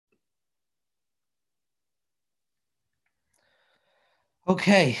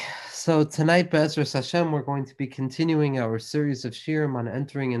Okay, so tonight, Be'ezras Hashem, we're going to be continuing our series of shirim on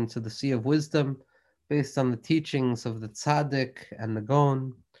entering into the Sea of Wisdom, based on the teachings of the Tzaddik and the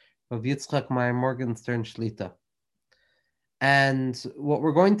Gaon of Yitzchak Meyer Morgenstern Shlita. And what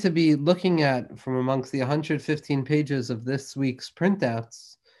we're going to be looking at from amongst the 115 pages of this week's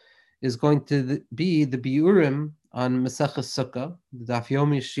printouts is going to be the biurim on Maseches Sukkah, the Daf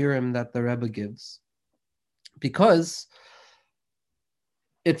Yomi shirim that the Rebbe gives, because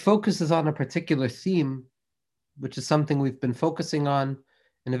it focuses on a particular theme, which is something we've been focusing on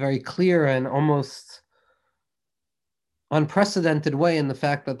in a very clear and almost unprecedented way, in the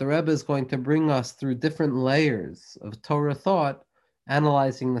fact that the Rebbe is going to bring us through different layers of Torah thought,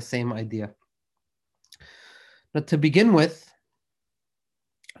 analyzing the same idea. But to begin with,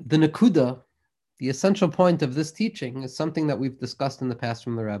 the Nakuda, the essential point of this teaching, is something that we've discussed in the past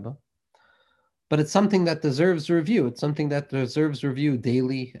from the Rebbe, but it's something that deserves review. It's something that deserves review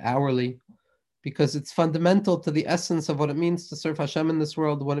daily, hourly, because it's fundamental to the essence of what it means to serve Hashem in this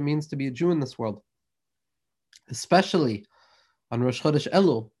world, what it means to be a Jew in this world. Especially on Rosh Chodesh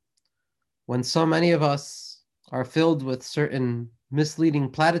Elul, when so many of us are filled with certain misleading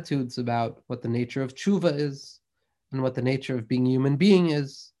platitudes about what the nature of tshuva is and what the nature of being a human being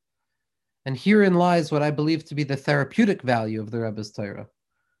is. And herein lies what I believe to be the therapeutic value of the Rebbe's Torah.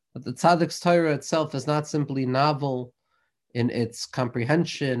 But the Tzaddik's Torah itself is not simply novel in its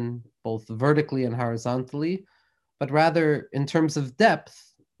comprehension, both vertically and horizontally, but rather in terms of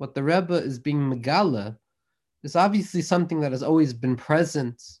depth. What the Rebbe is being megala is obviously something that has always been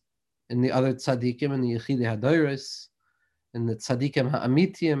present in the other tzaddikim, in the Yechidei HaDoros, in the tzaddikim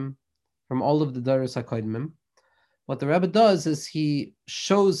ha'amitim, from all of the Doros HaKoidmim. What the Rebbe does is he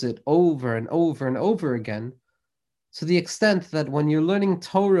shows it over and over and over again, to the extent that when you're learning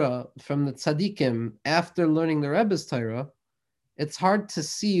Torah from the tzaddikim after learning the Rebbe's Torah, it's hard to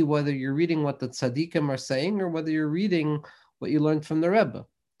see whether you're reading what the tzaddikim are saying or whether you're reading what you learned from the Rebbe.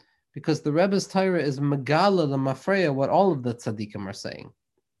 Because the Rebbe's Torah is megala l'mafreya, what all of the tzaddikim are saying.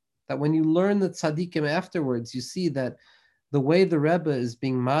 That when you learn the tzaddikim afterwards, you see that the way the Rebbe is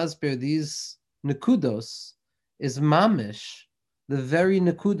being masber these nekudos is mamish, the very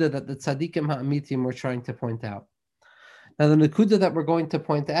nekuda that the tzaddikim ha'amitim were trying to point out. Now, the nekuda that we're going to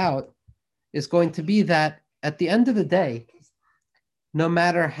point out is going to be that at the end of the day, no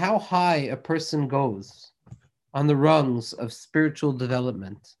matter how high a person goes on the rungs of spiritual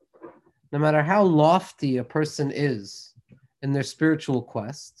development, no matter how lofty a person is in their spiritual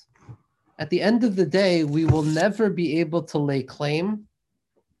quest, at the end of the day, we will never be able to lay claim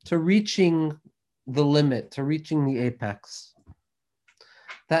to reaching the limit, to reaching the apex.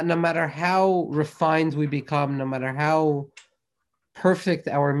 That no matter how refined we become, no matter how perfect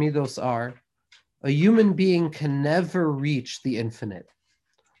our midos are, a human being can never reach the infinite.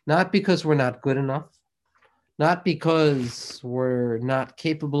 Not because we're not good enough, not because we're not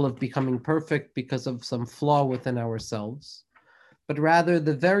capable of becoming perfect because of some flaw within ourselves, but rather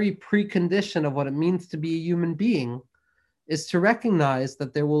the very precondition of what it means to be a human being is to recognize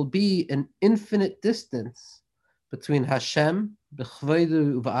that there will be an infinite distance between Hashem,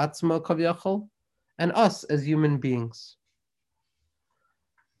 b'chveidu v'atzma kavyachol, and us as human beings.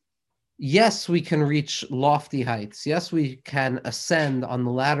 Yes, we can reach lofty heights. Yes, we can ascend on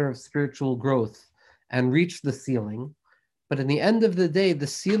the ladder of spiritual growth and reach the ceiling. But in the end of the day, the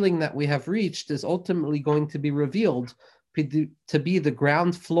ceiling that we have reached is ultimately going to be revealed to be the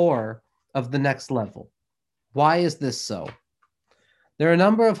ground floor of the next level. Why is this so? There are a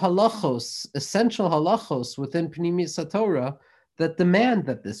number of halachos, essential halachos within Pnimiyus HaTorah that demand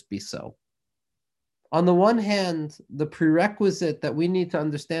that this be so. On the one hand, the prerequisite that we need to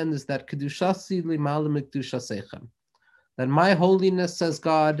understand is that kedushasi limala mikdushasechem, that my holiness, says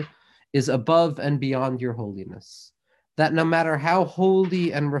God, is above and beyond your holiness. That no matter how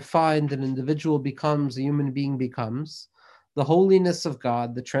holy and refined an individual becomes, a human being becomes, the holiness of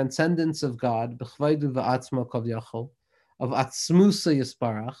God, the transcendence of God, b'chvaydu v'atzma kavyachol, of Atzmusa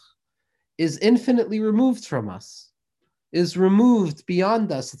Yisparach, is infinitely removed from us, is removed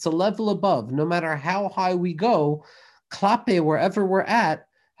beyond us. It's a level above. No matter how high we go, klape, wherever we're at,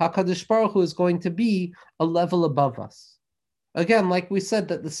 HaKadosh Baruch Hu is going to be a level above us. Again, like we said,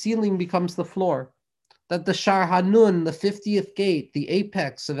 that the ceiling becomes the floor, that the Shar Hanun, the 50th gate, the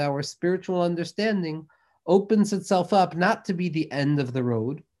apex of our spiritual understanding, opens itself up not to be the end of the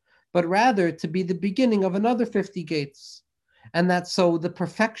road, but rather to be the beginning of another 50 gates. And that so the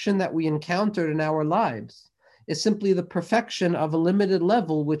perfection that we encountered in our lives is simply the perfection of a limited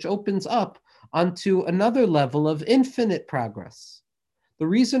level which opens up onto another level of infinite progress. The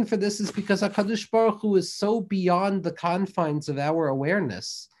reason for this is because HaKadosh Baruch Hu is so beyond the confines of our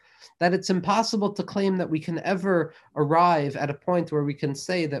awareness that it's impossible to claim that we can ever arrive at a point where we can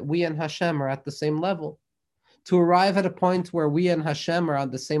say that we and Hashem are at the same level. To arrive at a point where we and Hashem are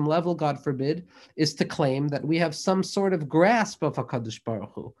on the same level, God forbid, is to claim that we have some sort of grasp of HaKadosh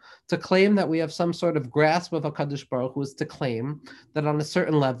Baruch Hu. To claim that we have some sort of grasp of HaKadosh Baruch Hu is to claim that on a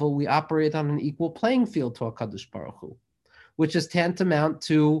certain level we operate on an equal playing field to HaKadosh Baruch Hu, which is tantamount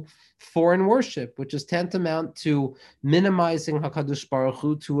to foreign worship, which is tantamount to minimizing HaKadosh Baruch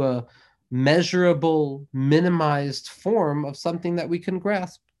Hu to a measurable, minimized form of something that we can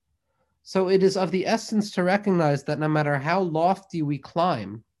grasp. So it is of the essence to recognize that no matter how lofty we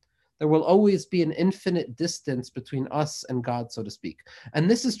climb, there will always be an infinite distance between us and God, so to speak. And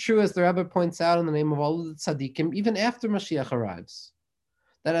this is true, as the Rebbe points out, in the name of all of the tzaddikim, even after Mashiach arrives.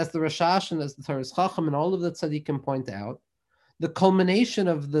 That as the Rashash and as the Torah's Chacham and all of the tzaddikim point out, the culmination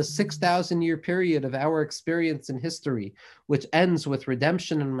of the 6,000-year period of our experience in history, which ends with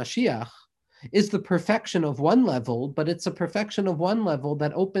redemption and Mashiach, is the perfection of one level, but it's a perfection of one level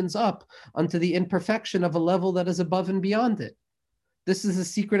that opens up onto the imperfection of a level that is above and beyond it. This is the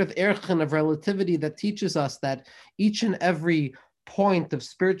secret of Erchen, of relativity, that teaches us that each and every point of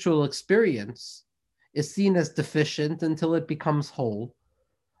spiritual experience is seen as deficient until it becomes whole.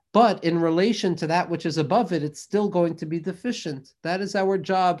 But in relation to that which is above it, it's still going to be deficient. That is our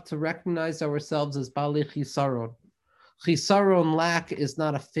job, to recognize ourselves as Bali Chisaron. Chisaron, lack, is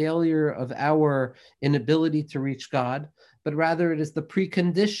not a failure of our inability to reach God, but rather it is the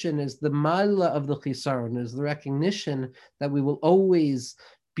precondition, is the mala of the chisaron, is the recognition that we will always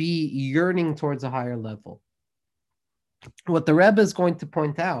be yearning towards a higher level. What the Rebbe is going to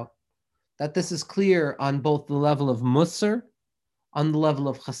point out, that this is clear on both the level of Musar, on the level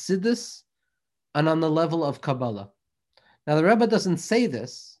of Chassidus, and on the level of Kabbalah. Now the Rebbe doesn't say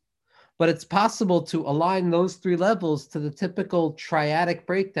this, but it's possible to align those three levels to the typical triadic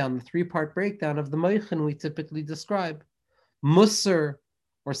breakdown, the three-part breakdown of the Moichin we typically describe. Musar,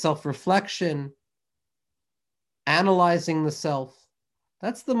 or self-reflection, analyzing the self.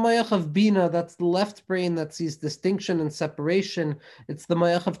 That's the Mayach of Bina, that's the left brain that sees distinction and separation. It's the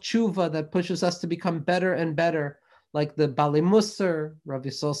Mayach of Tshuva that pushes us to become better and better, like the Bali Musar, Rav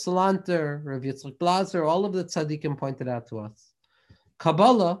Yisrael Salanter, Rav Yitzchak Blazer, all of the tzaddikim pointed out to us.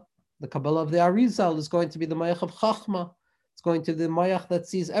 Kabbalah, the Kabbalah of the Arizal, is going to be the Mayach of Chachma. It's going to be the Mayach that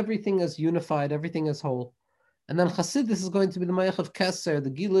sees everything as unified, everything as whole. And then Chassidus is going to be the Mayach of Keser, the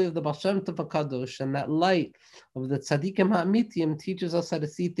Gilui of the Baal Shem Tov HaKadosh, and that light of the Tzaddikim HaAmitiyim teaches us how to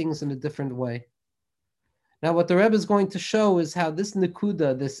see things in a different way. Now what the Rebbe is going to show is how this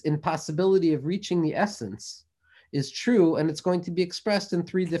Nekuda, this impossibility of reaching the essence, is true, and it's going to be expressed in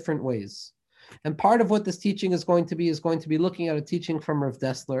three different ways. And part of what this teaching is going to be looking at a teaching from Rav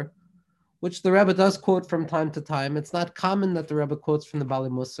Dessler, which the Rebbe does quote from time to time. It's not common that the Rebbe quotes from the Bali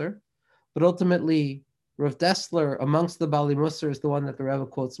Musar, but ultimately Rav Dessler, amongst the Bali Musar, is the one that the Rebbe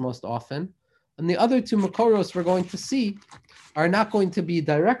quotes most often. And the other two Makoros we're going to see are not going to be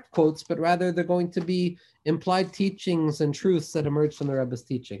direct quotes, but rather they're going to be implied teachings and truths that emerge from the Rebbe's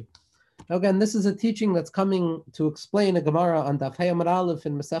teaching. Now again, this is a teaching that's coming to explain a Gemara on Daf Hey Amud Aleph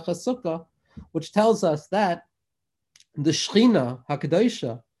in Maseches Sukkah, which tells us that the Shechina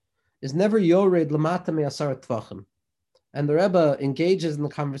HaKadoshah is never yored lamata me'asar tvachim. And the Rebbe engages in the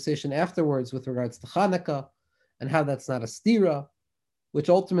conversation afterwards with regards to Chanukah and how that's not a stira, which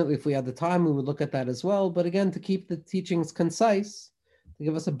ultimately, if we had the time, we would look at that as well. But again, to keep the teachings concise, to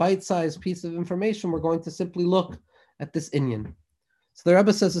give us a bite-sized piece of information, we're going to simply look at this inyan. So the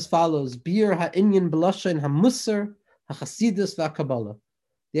Rebbe says as follows: Bir ha'inyan b'lashen ha'musar ha'chasidus v'ha'kabbalah.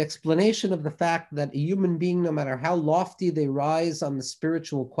 The explanation of the fact that a human being, no matter how lofty they rise on the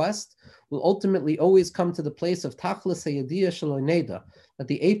spiritual quest, will ultimately always come to the place of Tachlis Hayadiyah Shelo Neda, that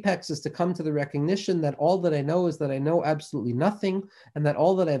the apex is to come to the recognition that all that I know is that I know absolutely nothing, and that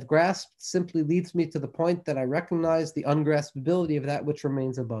all that I've grasped simply leads me to the point that I recognize the ungraspability of that which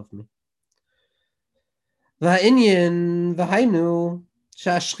remains above me. V'ha'inyan v'hainu the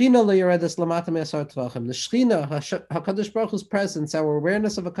Shechina, HaKadosh Baruch Hu's presence, our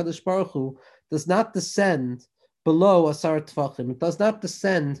awareness of HaKadosh Baruch Hu, does not descend below Asar Tvachim. It does not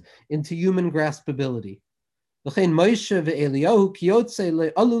descend into human graspability. And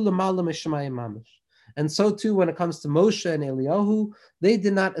so too, when it comes to Moshe and Eliyahu, they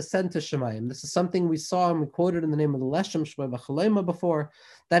did not ascend to Shemayim. This is something we saw and we quoted in the name of the Leshem Shmei B'Chalema before,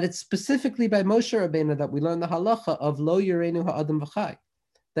 that it's specifically by Moshe Rabbeinu that we learn the halacha of Lo Yirenu Ha'adam V'chai,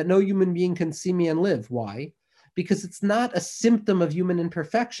 that no human being can see me and live. Why? Because it's not a symptom of human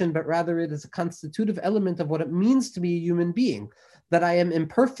imperfection, but rather it is a constitutive element of what it means to be a human being. that I am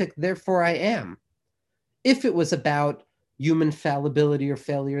imperfect, therefore I am. If it was about human fallibility or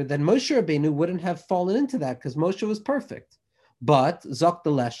failure, then Moshe Rabbeinu wouldn't have fallen into that because Moshe was perfect. But Zok the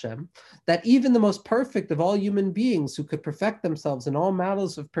Leshem, that even the most perfect of all human beings who could perfect themselves in all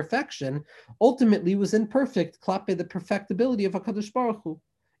matters of perfection, ultimately was imperfect, klape the perfectibility of HaKadosh Baruch Hu.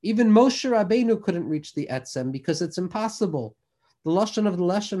 Even Moshe Rabbeinu couldn't reach the Etzem because it's impossible. The lashon of the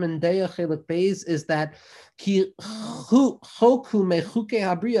Leshem in Deya Chelik Beis is that ki choku mechuke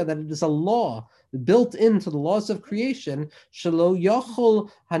habriya, that it is a law built into the laws of creation, shelo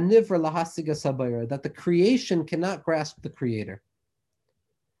yochol hanivra lahasiga sabayra, that the creation cannot grasp the Creator.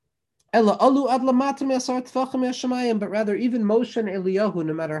 Ela alu ad lamatim yasar tfachim yashamayim, but rather even Moshe and Eliyahu,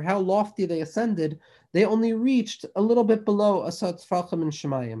 no matter how lofty they ascended, they only reached a little bit below asar tfachim and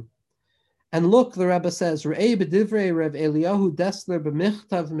shemayim. And look, the Rebbe says, Re'ei b'divrei Rev Eliyahu Dessler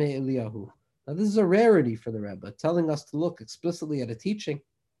b'michtav me Eliyahu. Now this is a rarity for the Rebbe, telling us to look explicitly at a teaching.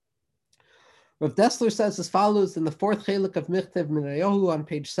 Rav Dessler says as follows in the fourth chelik of Michtav me Eliyahu on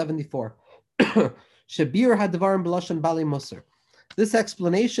page 74. Shabir hadvarim b'lashon Bali Musar. This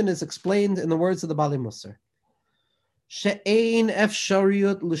explanation is explained in the words of the Bali Musar. She'ein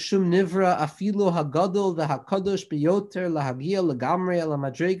efshariut l'shum nivra afilu hagadol v'hakadosh biyoter lahagia legamre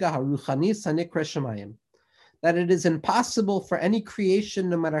lamadrega haruchanis hanikra shemayim. That it is impossible for any creation,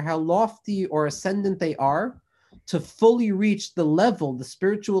 no matter how lofty or ascendant they are, to fully reach the level, the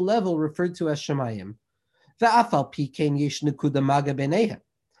spiritual level referred to as shemayim. Ve'afal pi kein yesh nekuda maga b'neihem.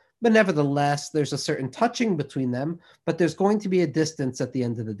 But nevertheless, there's a certain touching between them, but there's going to be a distance at the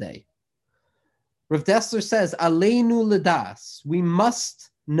end of the day. Rav Dessler says, Aleinu ledas, we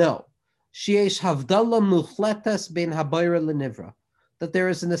must know, sheyesh havdala muchletes ben habayra lenivra, that there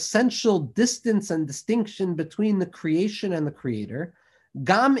is an essential distance and distinction between the creation and the Creator.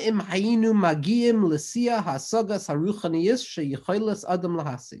 Gam im hayinu magiyim lesia hasagas haruchaniyis sheyicholas adam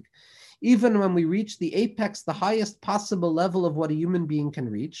lahasig. Even when we reach the apex, the highest possible level of what a human being can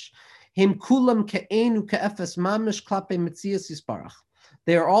reach, him kulam ke'enu ke'efes mamish klape mitzias yisparach.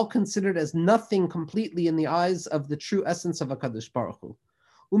 They are all considered as nothing completely in the eyes of the true essence of HaKadosh Baruch Hu.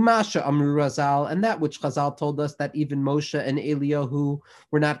 Umasha Amru Razal, and that which Chazal told us that even Moshe and Eliyahu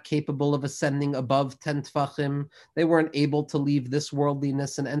were not capable of ascending above 10 Tfachim. They weren't able to leave this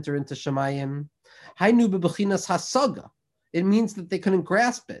worldliness and enter into Shemayim. Hainu bebechinas hasaga. It means that they couldn't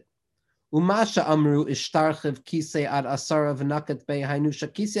grasp it. Umasha Amru ishtarchiv kisei ad asara v'nakat bei hainusha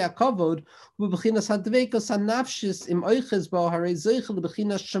kisei akavod u'bechinas hadveikos hanafshis im oiches bo harei zeichel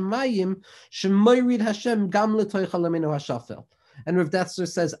bechinas shemayim shemoyrid Hashem gam letoicha lamenu hashafel. And Rav Dessler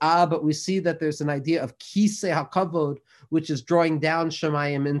says, but we see that there's an idea of kisei hakavod, which is drawing down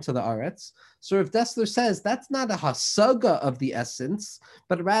shemayim into the aretz. So Rav Dessler says that's not a hasaga of the essence,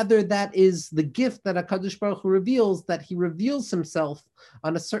 but rather that is the gift that HaKadosh Baruch Hu reveals, that he reveals himself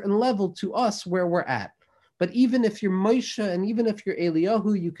on a certain level to us where we're at. But even if you're Moshe and even if you're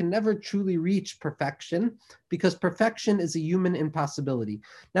Eliyahu, you can never truly reach perfection because perfection is a human impossibility.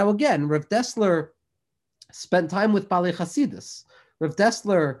 Now again, Rav Dessler spent time with Balei Chasidus. Rav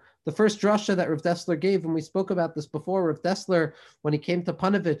Dessler, the first drasha that Rav Dessler gave, and we spoke about this before, Rav Dessler, when he came to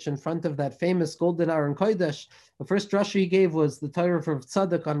Panovich in front of that famous golden Aron Kodesh, the first drasha he gave was the Torah of Rav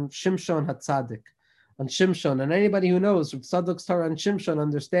Tzadok on Shimshon HaTzadik, on Shimshon. And anybody who knows Rav Tzadok's Torah on Shimshon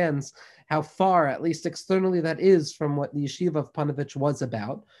understands how far, at least externally, that is from what the yeshiva of Panovich was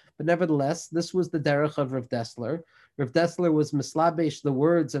about. But nevertheless, this was the derech of Rav Dessler. Rav Dessler was mislabesh the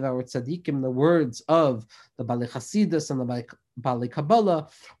words of our tzaddikim, the words of the Balei Chasidus and the Balei Kabbalah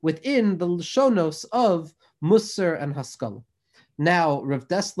within the Lashonos of Musar and Haskalah. Now, Rav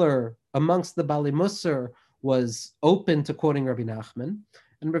Dessler, amongst the Balei Musar, was open to quoting Rabbi Nachman.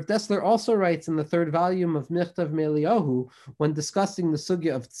 And Rav Dessler also writes in the third volume of Michtav me Eliyahu, when discussing the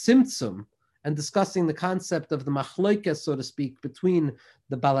sugya of Tzimtzum and discussing the concept of the machloikes, so to speak, between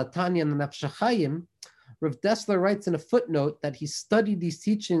the Balatanya and the Nefesh HaChaim, Rav Dessler writes in a footnote that he studied these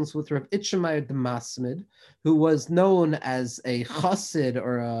teachings with Rav Itchemeyer de Masmid, who was known as a chassid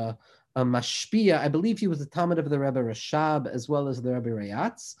or a mashpia. I believe he was a talmid of the Rebbe Rashab as well as the Rebbe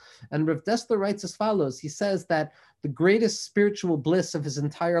Rayatz. And Rav Dessler writes as follows. He says that the greatest spiritual bliss of his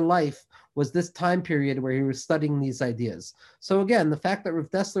entire life was this time period where he was studying these ideas. So again, the fact that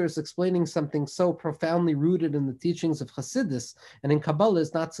Rav Dessler is explaining something so profoundly rooted in the teachings of Chassidus and in Kabbalah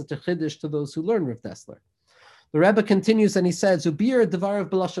is not such a chiddush to those who learn Rav Dessler. The Rebbe continues and he says, Ubir Devarav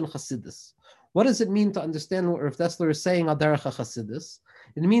B'lashon Chassidus. What does it mean to understand what Rav Dessler is saying al derech Chassidus?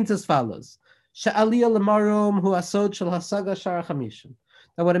 It means as follows: She'aliyah l'marom hu asod shel hasaga shar chamishim.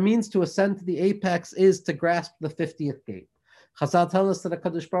 Now, what it means to ascend to the apex is to grasp the 50th gate. Chazal tell us that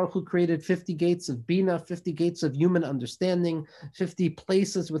HaKadosh Baruch Hu created 50 gates of Bina, 50 gates of human understanding, 50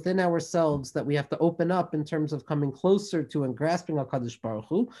 places within ourselves that we have to open up in terms of coming closer to and grasping HaKadosh Baruch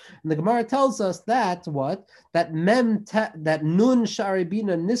Hu. And the Gemara tells us that what? That that Nun Shari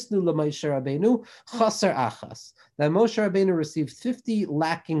Bina Nisnu LaMoshe Rabbeinu Chaser Achas. That Moshe Rabbeinu received 50,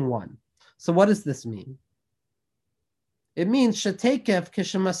 lacking one. So what does this mean? It means Shatekev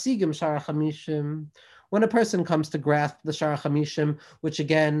Kishamasigim Shara Chamishim. When a person comes to grasp the Shara Chamishim, which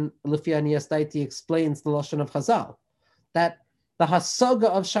again, Lufiani Daiti explains the Lashon of Chazal, that the Hasaga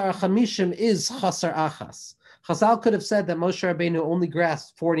of Shara Chamishim is Chaser Achas. Chazal could have said that Moshe Rabbeinu only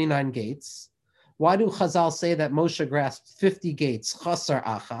grasped 49 gates. Why do Chazal say that Moshe grasped 50 gates, Chaser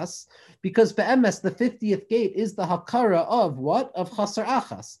Achas? Because Be'emes, the 50th gate is the Hakara of what? Of Chaser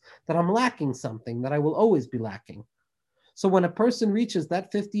Achas, that I'm lacking something, that I will always be lacking. So when a person reaches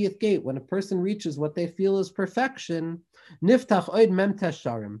that 50th gate, when a person reaches what they feel is perfection, Niftach Oid Mem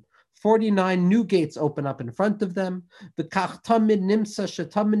Tesharim, 49 new gates open up in front of them.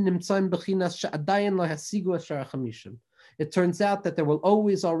 It turns out that there will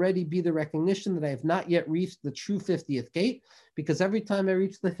always already be the recognition that I have not yet reached the true 50th gate, because every time I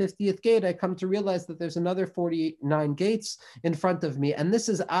reach the 50th gate, I come to realize that there's another 49 gates in front of me. And this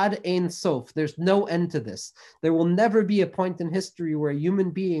is ad ein sof. There's no end to this. There will never be a point in history where a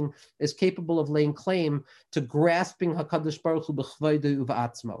human being is capable of laying claim to grasping HaKadosh Baruch Hu b'chvaydo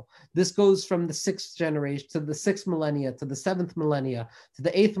uv'atzmo. This goes from the 6th generation to the 6th millennia, to the 7th millennia, to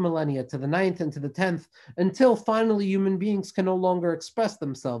the 8th millennia, to the 9th and to the 10th, until finally human beings can no longer express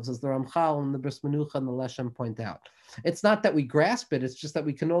themselves, as the Ramchal and the Bris Menucha and the Leshem point out. It's not that we grasp it, it's just that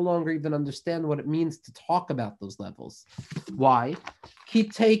we can no longer even understand what it means to talk about those levels. Why?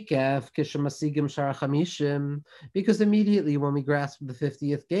 Because immediately when we grasp the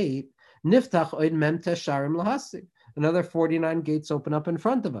 50th gate, Niftach Oid Mem Tesharim Lahasig. Another 49 gates open up in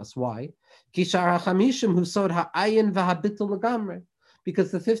front of us. Why?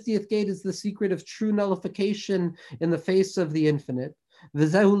 Because the 50th gate is the secret of true nullification in the face of the infinite. And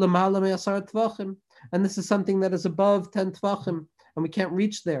this is something that is above 10 tvachim, and we can't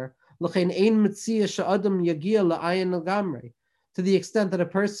reach there. To the extent that a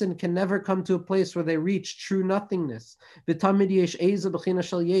person can never come to a place where they reach true nothingness. And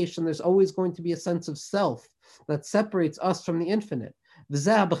there's always going to be a sense of self that separates us from the infinite. And this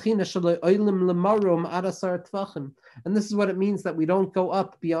is what it means that we don't go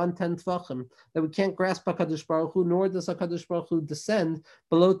up beyond 10 tvachim, that we can't grasp HaKadosh Baruch Hu, nor does HaKadosh Baruch Hu descend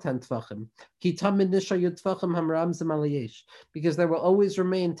below 10 tvachim. Because there will always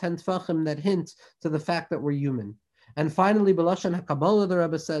remain 10 tvachim that hint to the fact that we're human. And finally, B'lashon HaKabbalah, the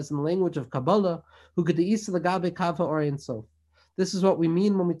Rebbe says in the language of Kabbalah, Hu K'de'isa L'gabe Kava Or Ein Sof. This is what we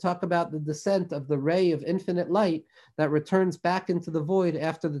mean when we talk about the descent of the ray of infinite light that returns back into the void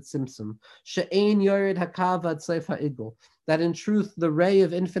after the tzimtzum. She'ein yored hakav ad seif ha'igul. That in truth, the ray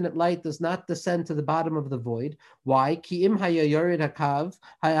of infinite light does not descend to the bottom of the void. Why? Ki im haya yored hakav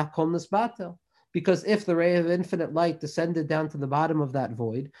haya kol nisbatel. Because if the ray of infinite light descended down to the bottom of that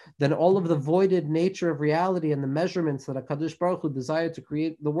void, then all of the voided nature of reality and the measurements that HaKadosh Baruch Hu desired to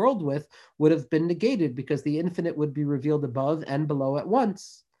create the world with would have been negated, because the infinite would be revealed above and below at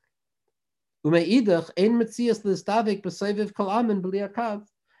once. And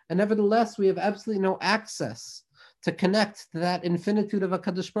nevertheless, we have absolutely no access to connect to that infinitude of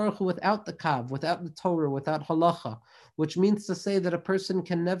HaKadosh Baruch Hu without the Kav, without the Torah, without Halacha, which means to say that a person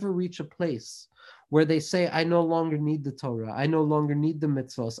can never reach a place where they say, I no longer need the Torah, I no longer need the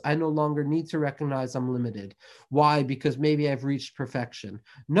mitzvos, I no longer need to recognize I'm limited. Why? Because maybe I've reached perfection.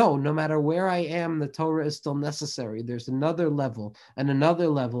 No matter where I am, the Torah is still necessary. There's another level, and another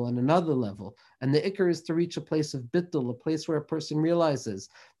level, and another level. And the ikar is to reach a place of bittul, a place where a person realizes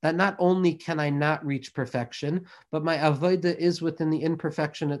that not only can I not reach perfection, but my avodah is within the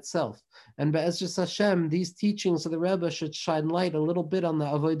imperfection itself. And Be'ezras Hashem, these teachings of the Rebbe should shine light a little bit on the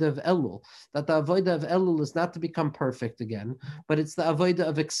avodah of Elul, that the avodah of Elul is not to become perfect again, but it's the avodah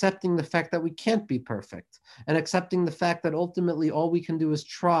of accepting the fact that we can't be perfect, and accepting the fact that ultimately all we can do is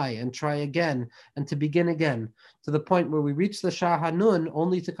try and try again, and to begin again, to the point where we reach the Shah Hanun,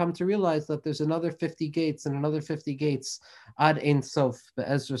 only to come to realize that there's another 50 gates and another 50 gates ad ein sof,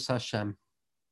 Be'ezras Hashem.